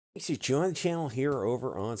Thanks for joining the channel here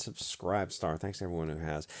over on Subscribestar. Thanks to everyone who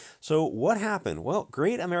has. So what happened? Well,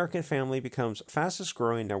 Great American Family becomes fastest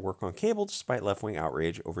growing network on cable despite left-wing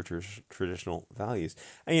outrage over traditional values.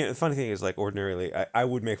 And the funny thing is, like, ordinarily, I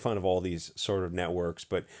would make fun of all these sort of networks,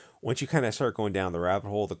 but once you kind of start going down the rabbit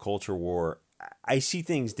hole, the culture war, I see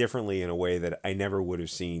things differently in a way that I never would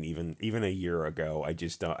have seen even a year ago. I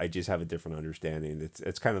just don't, I just have a different understanding.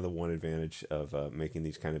 It's kind of the one advantage of making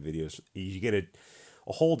these kind of videos. You get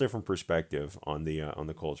a whole different perspective on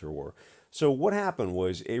the culture war. So what happened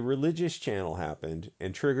was a religious channel happened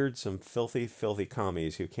and triggered some filthy, filthy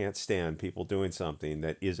commies who can't stand people doing something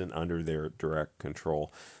that isn't under their direct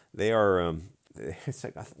control. They are. It's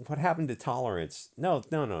like, what happened to tolerance? No,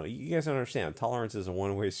 no, no. You guys don't understand. Tolerance is a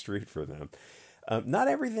one-way street for them. Not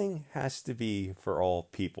everything has to be for all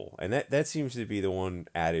people, and that seems to be the one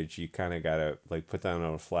adage you kind of gotta like put down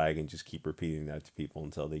on a flag and just keep repeating that to people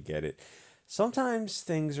until they get it. Sometimes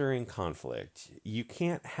things are in conflict. You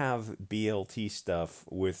can't have BLT stuff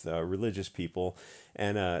with religious people,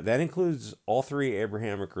 and that includes all three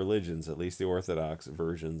Abrahamic religions, at least the Orthodox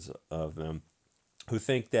versions of them, who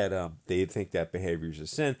think that they think that behavior is a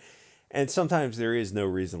sin, and sometimes there is no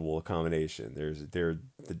reasonable accommodation. They're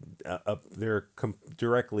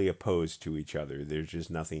directly opposed to each other. There's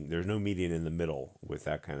just nothing. There's no median in the middle with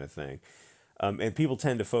that kind of thing. And people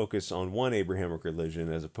tend to focus on one Abrahamic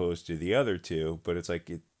religion as opposed to the other two. But it's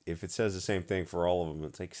like if it says the same thing for all of them,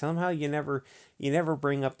 it's like somehow you never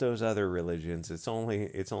bring up those other religions. It's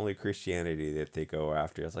only Christianity that they go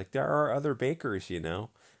after. It's like there are other bakers.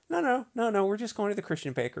 No, no, no, no. We're just going to the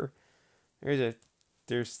Christian baker. There's a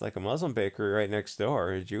there's like a Muslim bakery right next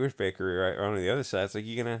door, a Jewish bakery right on the other side. It's like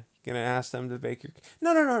you gonna ask them to bake your.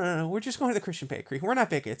 No, no, no, no, no. We're just going to the Christian bakery. We're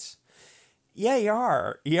not bigots. Yeah, you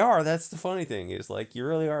are. You are. That's the funny thing is like you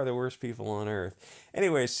really are the worst people on earth.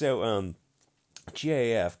 Anyway, so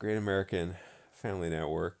GAF, Great American Family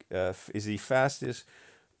Network, is the fastest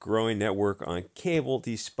growing network on cable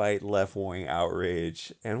despite left wing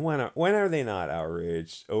outrage. And when are they not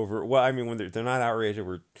outraged over? Well, I mean when they're not outraged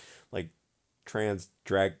over like trans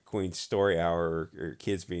drag queen story hour or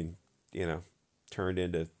kids being you know turned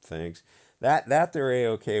into things that they're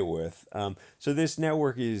a-okay with. So this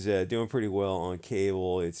network is doing pretty well on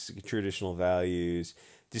cable. It's traditional values,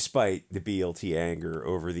 despite the BLT anger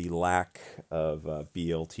over the lack of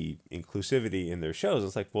BLT inclusivity in their shows.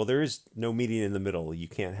 It's like, well, there is no median in the middle. You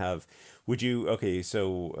can't have. Would you? Okay,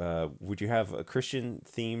 so would you have a Christian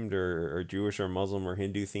themed or Jewish or Muslim or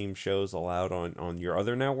Hindu themed shows allowed on your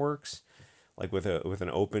other networks, like with an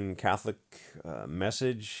open Catholic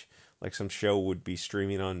message? Like some show would be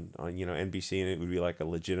streaming on NBC, and it would be like a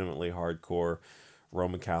legitimately hardcore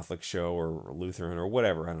Roman Catholic show or Lutheran or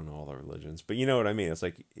whatever. I don't know all the religions, but you know what I mean. It's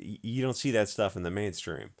like you don't see that stuff in the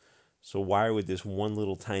mainstream. So why would this one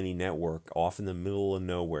little tiny network off in the middle of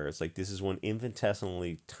nowhere? It's like this is one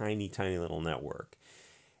infinitesimally tiny, tiny little network,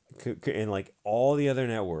 and like all the other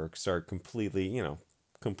networks are completely,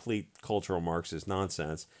 complete cultural Marxist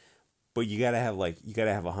nonsense. But you gotta have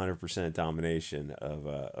 100% domination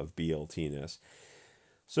of BLT-ness.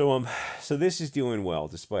 So this is doing well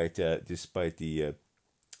despite the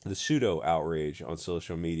pseudo outrage on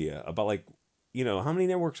social media about like how many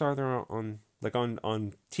networks are there on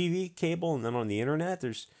TV cable and then on the internet.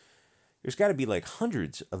 There's got to be like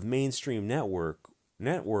hundreds of mainstream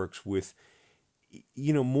networks with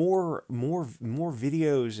more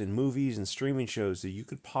videos and movies and streaming shows that you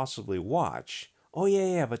could possibly watch. Oh yeah,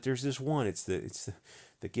 yeah, but there's this one. It's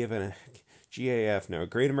the given GAF now,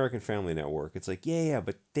 Great American Family Network. It's like yeah, yeah,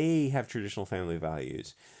 but they have traditional family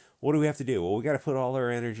values. What do we have to do? Well, we got to put all our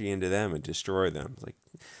energy into them and destroy them. It's like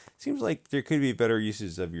seems like there could be better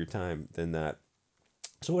uses of your time than that.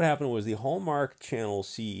 So what happened was the Hallmark Channel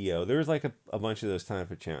CEO. There was like a bunch of those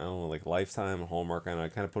type of channel. I don't know, like Lifetime, Hallmark. I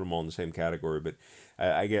kind of put them all in the same category, but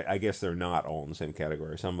I guess they're not all in the same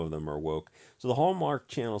category. Some of them are woke. So the Hallmark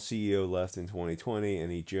Channel CEO left in 2020,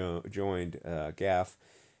 and he joined GAF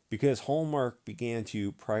because Hallmark began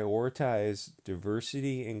to prioritize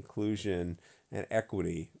diversity, inclusion, and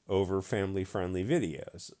equity over family friendly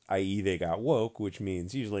videos, i.e., they got woke, which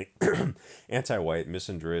means usually anti white,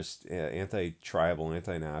 misandrist, anti tribal,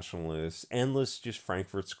 anti nationalist, endless just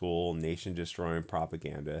Frankfurt School, nation destroying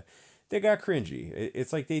propaganda. They got cringy.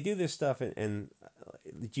 It's like they do this stuff, and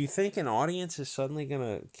do you think an audience is suddenly going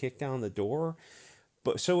to kick down the door?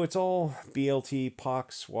 But so it's all BLT,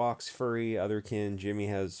 pox, walks, furry, otherkin. Jimmy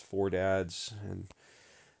has four dads, and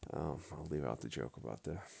I'll leave out the joke about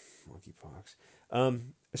the monkeypox.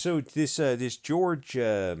 So this George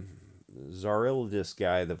Zarildis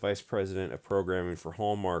guy, the vice president of programming for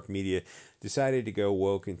Hallmark Media, decided to go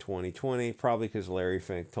woke in 2020, probably because Larry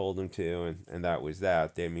Fink told him to, and that was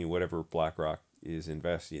that. I mean, whatever BlackRock is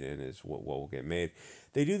investing in is what will get made.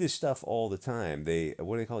 They do this stuff all the time. They,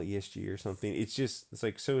 what do they call it, ESG or something? It's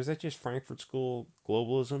like, so is that just Frankfurt School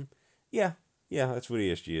globalism? Yeah, yeah, that's what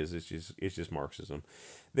ESG is. It's just Marxism.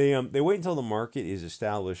 They wait until the market is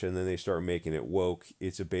established and then they start making it woke.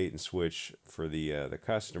 It's a bait and switch for the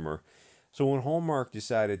customer. So when Hallmark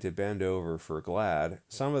decided to bend over for GLAAD,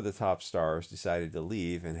 some of the top stars decided to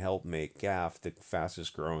leave and help make GAF the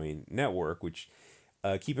fastest growing network, which,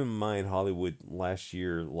 keep in mind, Hollywood last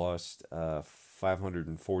year lost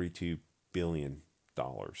 $542 billion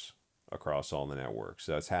across all the networks.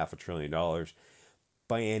 So that's $500 billion.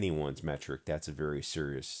 By anyone's metric, that's a very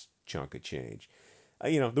serious chunk of change.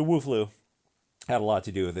 The Wu-Flu had a lot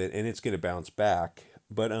to do with it, and it's going to bounce back.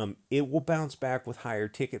 But it will bounce back with higher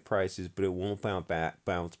ticket prices, but it won't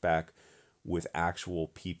bounce back with actual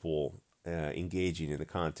people engaging in the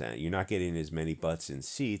content. You're not getting as many butts in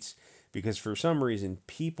seats because for some reason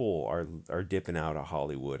people are dipping out of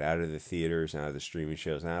Hollywood, out of the theaters, out of the streaming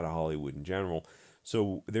shows, and out of Hollywood in general.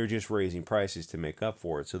 So they're just raising prices to make up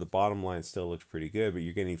for it. So the bottom line still looks pretty good, but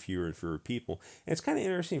you're getting fewer and fewer people. And it's kind of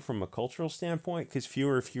interesting from a cultural standpoint because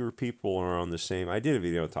fewer and fewer people are on the same. I did a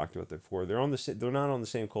video talked about that before. They're not on the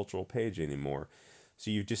same cultural page anymore.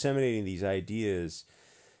 So you're disseminating these ideas.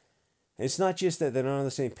 It's not just that they're not on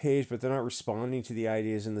the same page, but they're not responding to the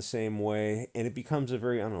ideas in the same way, and it becomes a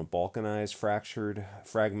very, I don't know, balkanized, fractured,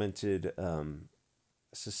 fragmented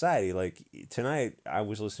society. Like tonight I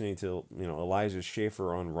was listening to Elijah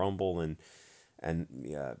Schaefer on Rumble and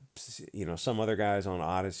some other guys on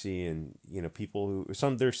Odyssey, and people who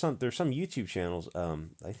there's some YouTube channels.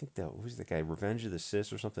 I think who's the guy, Revenge of the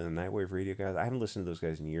Sis or something, the Nightwave Radio guys. I haven't listened to those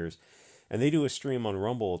guys in years, and they do a stream on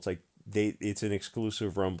Rumble. It's like it's an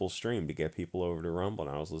exclusive Rumble stream to get people over to Rumble,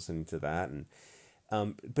 and I was listening to that, and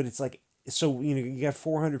but it's like, so you got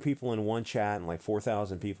 400 people in one chat and like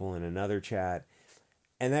 4,000 people in another chat.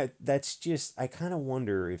 And that's just, I kind of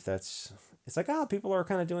wonder if it's like, people are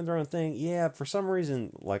kind of doing their own thing. Yeah, for some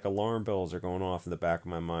reason, like alarm bells are going off in the back of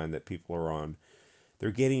my mind that people are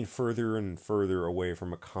they're getting further and further away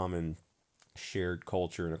from a common shared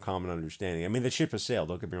culture and a common understanding. I mean, the ship has sailed,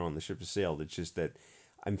 don't get me wrong, the ship has sailed. It's just that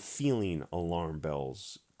I'm feeling alarm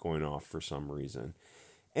bells going off for some reason.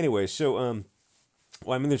 Anyway, so,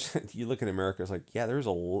 well, I mean, you look at America, it's like, yeah, there's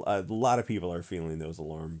a lot of people are feeling those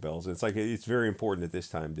alarm bells. It's like, it's very important at this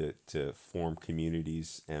time to form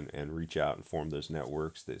communities and reach out and form those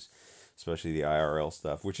networks, especially the IRL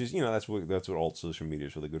stuff, which is, that's what alt social media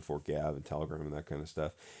is really good for, Gab and Telegram and that kind of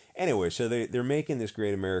stuff. Anyway, so they're making this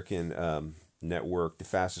great American network, the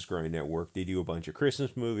fastest growing network. They do a bunch of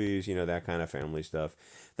Christmas movies, that kind of family stuff.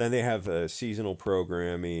 Then they have seasonal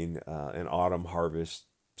programming, and autumn harvest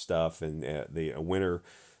stuff, and the winter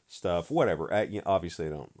stuff, whatever. Obviously, I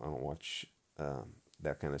don't watch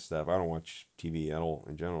that kind of stuff. I don't watch TV at all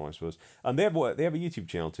in general, I suppose. They have a YouTube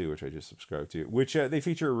channel too, which I just subscribed to, which they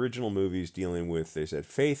feature original movies dealing with, they said,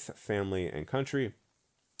 faith, family, and country.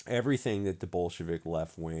 Everything that the Bolshevik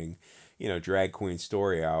left wing, drag queen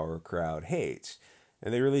story hour crowd hates.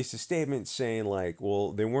 And they released a statement saying like,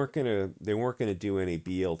 well, they weren't gonna do any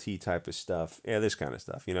BLT type of stuff. Yeah, this kind of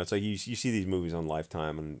stuff. It's like you see these movies on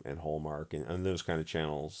Lifetime and Hallmark and those kind of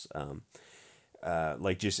channels,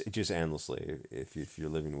 like just endlessly. If you're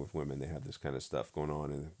living with women, they have this kind of stuff going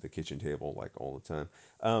on in the kitchen table like all the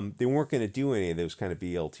time. They weren't gonna do any of those kind of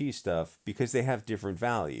BLT stuff because they have different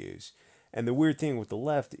values. And the weird thing with the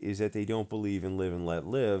left is that they don't believe in live and let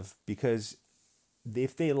live, because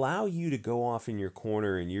if they allow you to go off in your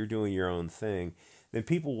corner and you're doing your own thing, then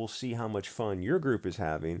people will see how much fun your group is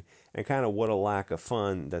having and kind of what a lack of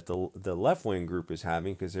fun that the left-wing group is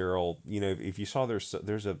having, because they're all, if you saw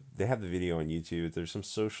they have the video on YouTube, there's some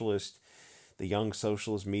the young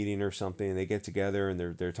socialist meeting or something, and they get together and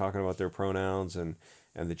they're talking about their pronouns and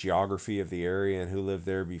the geography of the area and who lived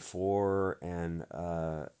there before, and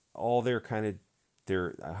all their kind of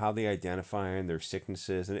how they identify and their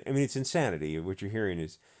sicknesses. And I mean, it's insanity. What you're hearing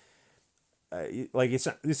is like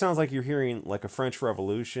it sounds like you're hearing like a French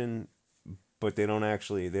Revolution, but they don't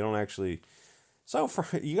actually. So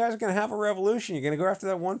you guys are gonna have a revolution. You're gonna go after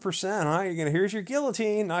that 1%, huh? Here's your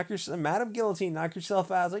guillotine. Madam Guillotine, knock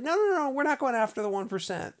yourself out. It's like no. We're not going after the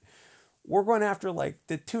 1%. We're going after like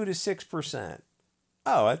the 2 to 6%.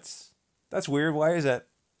 Oh, that's weird. Why is that?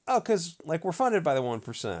 Oh, because like we're funded by the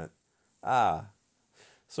 1%.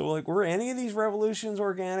 So like, were any of these revolutions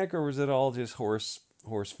organic, or was it all just horse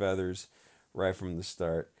feathers right from the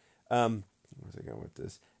start? Where's I going with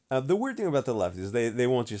this? The weird thing about the left is they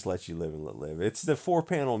won't just let you live and let live. It's the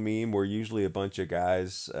four-panel meme where usually a bunch of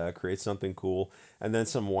guys create something cool, and then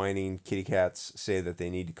some whining kitty cats say that they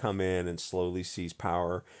need to come in and slowly seize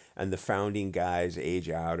power, and the founding guys age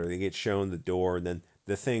out, or they get shown the door, and then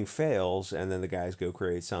the thing fails, and then the guys go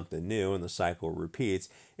create something new, and the cycle repeats.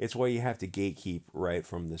 It's why you have to gatekeep right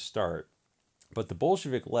from the start. But the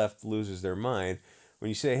Bolshevik left loses their mind when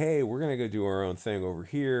you say, hey, we're going to go do our own thing over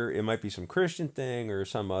here. It might be some Christian thing or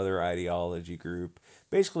some other ideology group.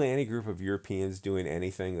 Basically, any group of Europeans doing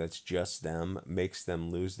anything that's just them makes them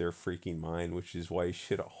lose their freaking mind, which is why you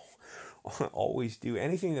should always do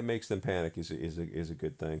anything that makes them panic is a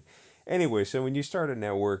good thing. Anyway, so when you start a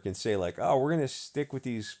network and say like, oh, we're going to stick with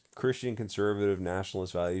these Christian conservative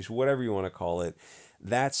nationalist values, whatever you want to call it,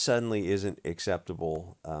 that suddenly isn't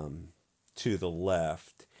acceptable to the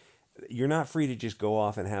left. You're not free to just go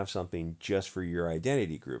off and have something just for your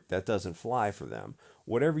identity group. That doesn't fly for them.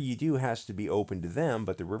 Whatever you do has to be open to them,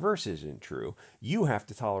 but the reverse isn't true. You have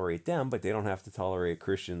to tolerate them, but they don't have to tolerate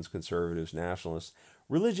Christians, conservatives, nationalists.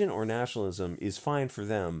 Religion or nationalism is fine for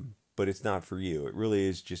them, but it's not for you. It really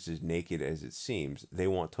is just as naked as it seems. They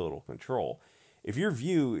want total control. If your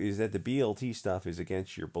view is that the BLT stuff is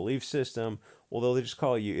against your belief system, well, they'll just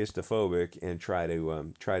call you istophobic and try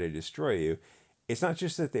to destroy you. It's not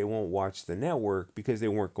just that they won't watch the network because they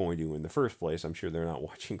weren't going to in the first place. I'm sure they're not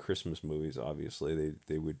watching Christmas movies. Obviously,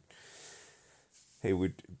 they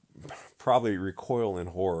would probably recoil in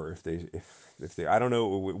horror if they I don't know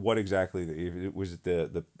what exactly, if it was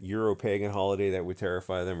the Euro pagan holiday that would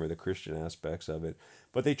terrify them or the Christian aspects of it.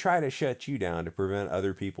 But they try to shut you down to prevent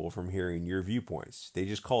other people from hearing your viewpoints. They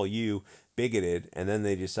just call you bigoted, and then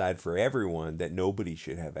they decide for everyone that nobody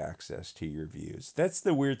should have access to your views. That's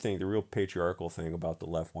the weird thing, the real patriarchal thing about the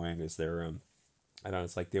left wing is they're I don't know,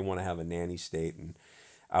 it's like they want to have a nanny state and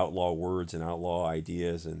outlaw words and outlaw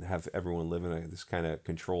ideas and have everyone live in this kind of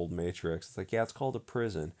controlled matrix. It's like, yeah, it's called a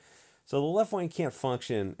prison. So the left wing can't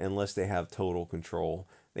function unless they have total control.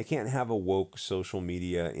 They can't have a woke social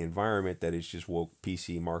media environment that is just woke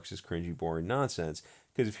PC Marxist cringy boring nonsense.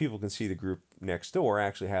 Because if people can see the group next door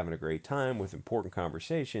actually having a great time with important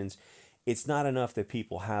conversations, it's not enough that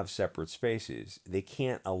people have separate spaces. They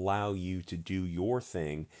can't allow you to do your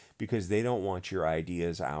thing because they don't want your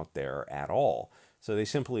ideas out there at all. So they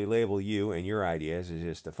simply label you and your ideas as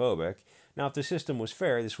istophobic. Now, if the system was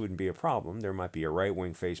fair, this wouldn't be a problem. There might be a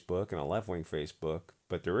right-wing Facebook and a left-wing Facebook,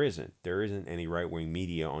 but there isn't. There isn't any right-wing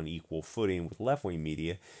media on equal footing with left-wing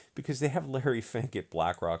media because they have Larry Fink at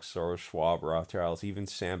BlackRock, Soros, Schwab, Rothschilds, even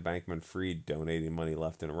Sam Bankman-Fried donating money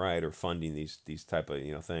left and right or funding these type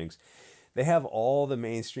of things. They have all the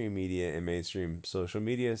mainstream media and mainstream social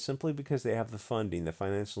media simply because they have the funding, the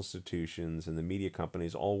financial institutions, and the media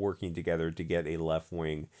companies all working together to get a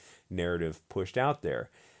left-wing narrative pushed out there.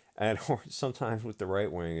 And or sometimes with the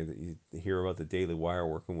right wing, you hear about the Daily Wire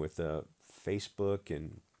working with Facebook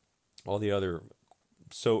and all the other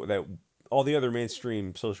all the other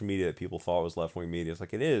mainstream social media that people thought was left-wing media. It's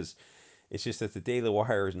like it is. It's just that the Daily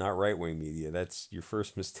Wire is not right-wing media. That's your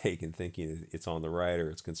first mistake in thinking it's on the right or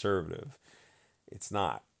it's conservative. It's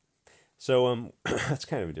not. So that's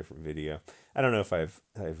kind of a different video. I don't know if I've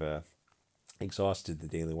exhausted the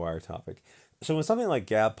Daily Wire topic. So when something like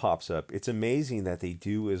Gab pops up, it's amazing that they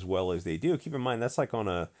do as well as they do. Keep in mind that's like on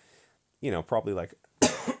a, probably like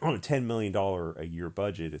on a $10 million a year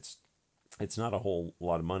budget. It's not a whole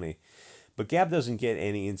lot of money. But Gab doesn't get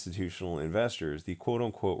any institutional investors. The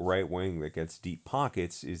quote-unquote right wing that gets deep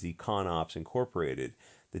pockets is the Con Ops Incorporated,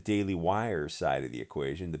 the Daily Wire side of the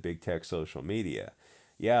equation, the big tech social media.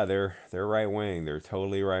 Yeah, they're right wing. They're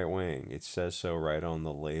totally right wing. It says so right on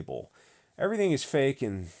the label. Everything is fake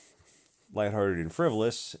and lighthearted and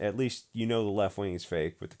frivolous. At least the left wing is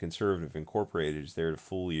fake, but the conservative incorporated is there to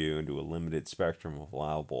fool you into a limited spectrum of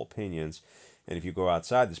allowable opinions. And if you go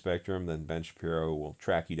outside the spectrum, then Ben Shapiro will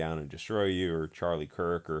track you down and destroy you, or Charlie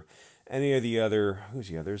Kirk, or any of the other, who's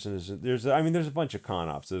the others? There's a bunch of con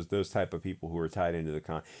ops, those type of people who are tied into the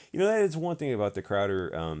con. That is one thing about the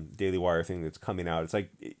Crowder Daily Wire thing that's coming out. It's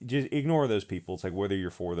like, just ignore those people. It's like whether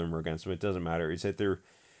you're for them or against them, it doesn't matter. It's that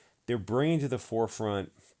they're bringing to the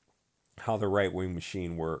forefront how the right-wing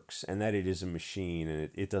machine works, and that it is a machine,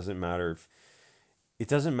 and it doesn't matter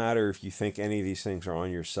if you think any of these things are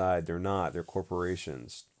on your side. They're not. They're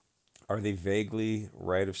corporations. Are they vaguely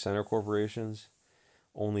right-of-center corporations?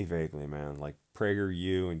 Only vaguely, man. Like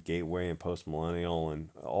PragerU and Gateway and Post Millennial and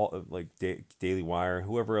all like Daily Wire,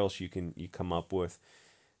 whoever else you come up with,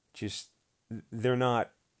 just they're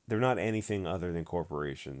not anything other than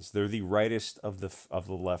corporations. They're the rightest of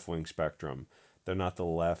the left-wing spectrum. They're not the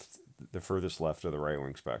left. the furthest left of the right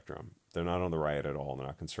wing spectrum. They're not on the right at all. They're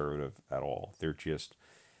not conservative at all. They're just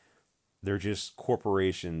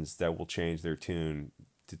corporations that will change their tune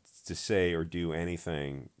to say or do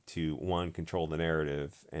anything to, one, control the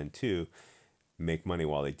narrative, and two, make money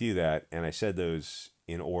while they do that. And I said those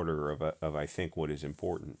in order of I think what is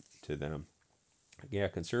important to them. Yeah,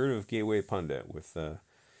 conservative gateway pundit with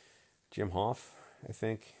Jim Hoff, I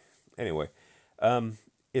think. Anyway,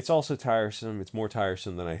 it's also tiresome. It's more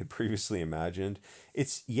tiresome than I had previously imagined.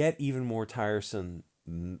 It's yet even more tiresome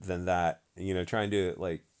than that. You know, trying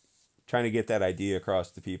to get that idea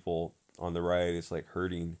across to people on the right is like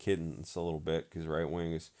herding kittens a little bit, because right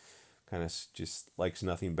wing is kind of just likes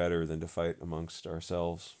nothing better than to fight amongst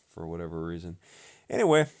ourselves for whatever reason.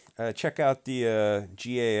 Anyway, check out the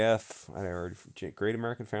Great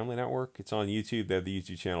American Family Network. It's on YouTube. They have the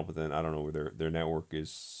YouTube channel, but then I don't know where their network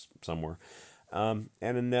is, somewhere. And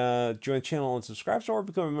then join the channel and subscribe, or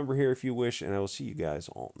become a member here if you wish. And I will see you guys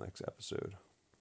all next episode.